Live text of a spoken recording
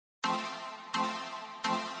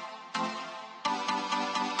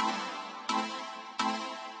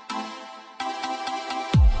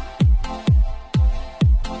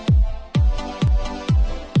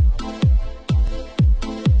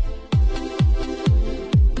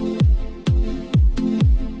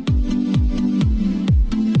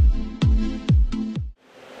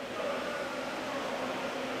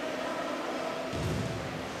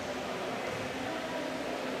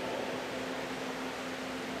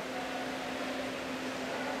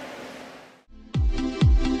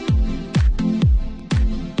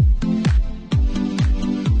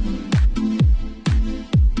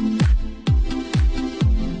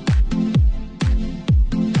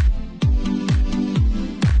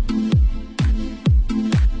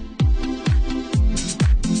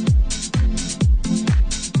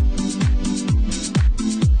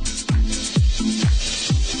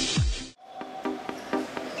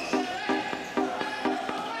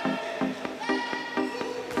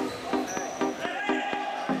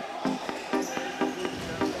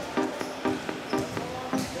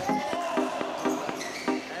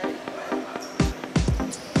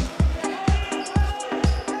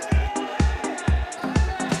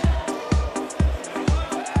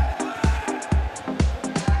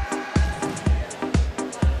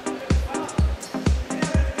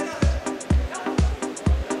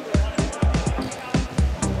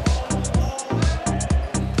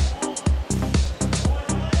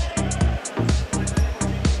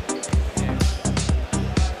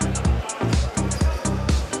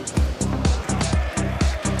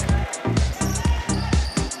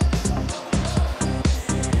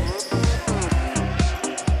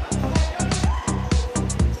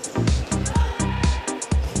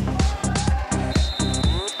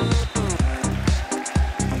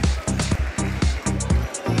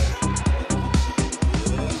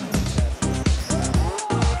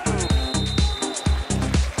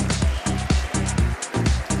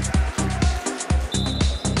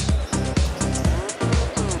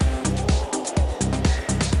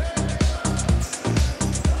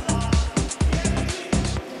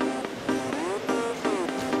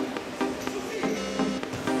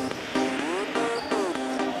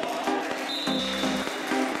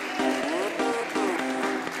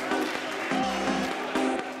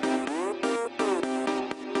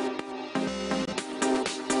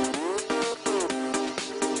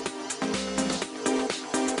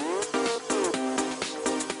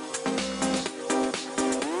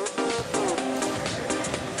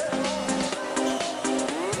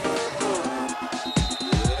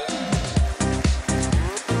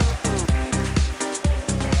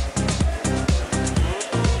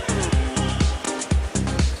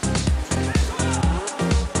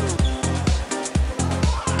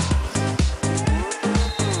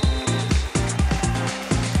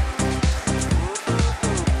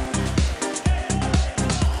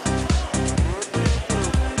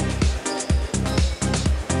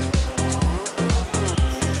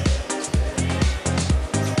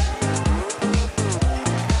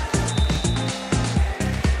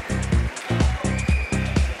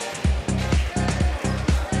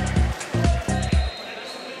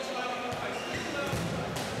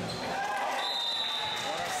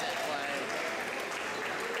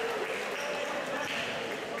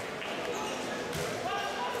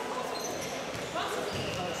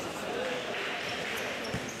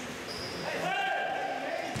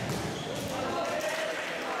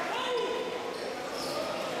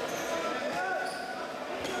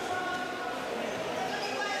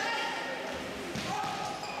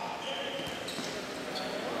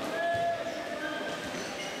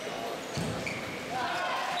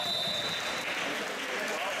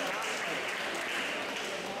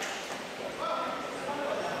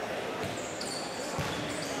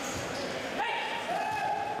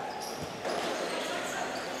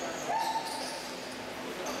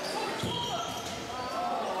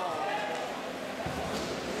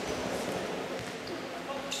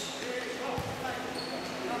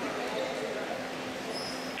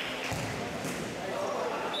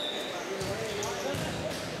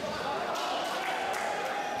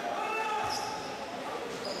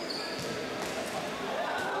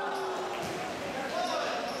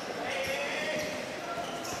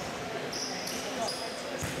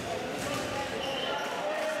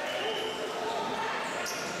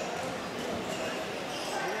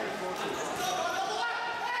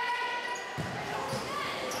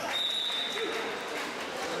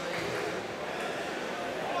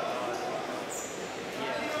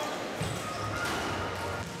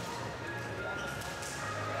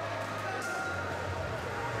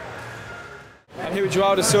I'm here with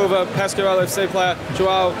Joao da Silva, Pascoe Vale FC player.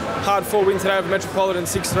 Joao, hard fought win today over Metropolitan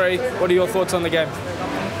 6-3. What are your thoughts on the game?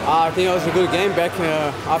 I think it was a good game back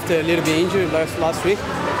after a little bit injured last week.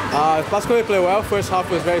 Pascoe played well. First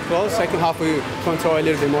half was very close. Second half we controlled a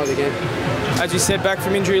little bit more of the game. As you said, back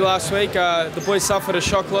from injury last week, the boys suffered a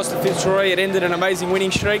shock loss to Fitzroy. It ended an amazing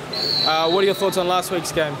winning streak. What are your thoughts on last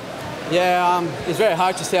week's game? Yeah, it's very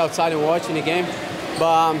hard to stay outside and watch in the game.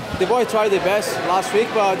 But the boys tried their best last week,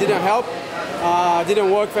 but it didn't help.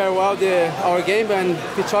 Didn't work very well our game, and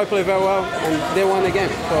Fitzroy played very well, and they won the game.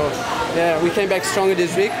 So yeah, we came back stronger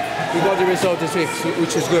this week. We got the result this week,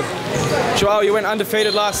 which is good. Joao, you went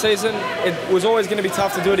undefeated last season. It was always going to be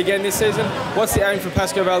tough to do it again this season. What's the aim for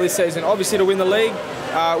Pascoe Vale this season? Obviously to win the league.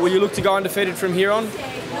 Will you look to go undefeated from here on?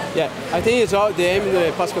 Yeah, I think it's the aim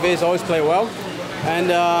of Pascoe Vale is always play well,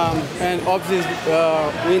 and obviously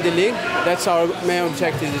win the league. That's our main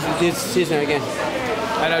objective this season again.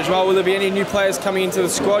 And Joao, will there be any new players coming into the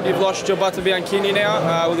squad? You've lost Jobata Bianchini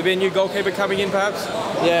now. Will there be a new goalkeeper coming in perhaps?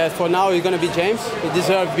 Yeah, for now it's going to be James. He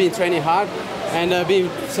deserves being training hard and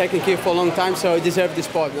being second keeper for a long time, so he deserves the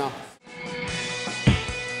spot now.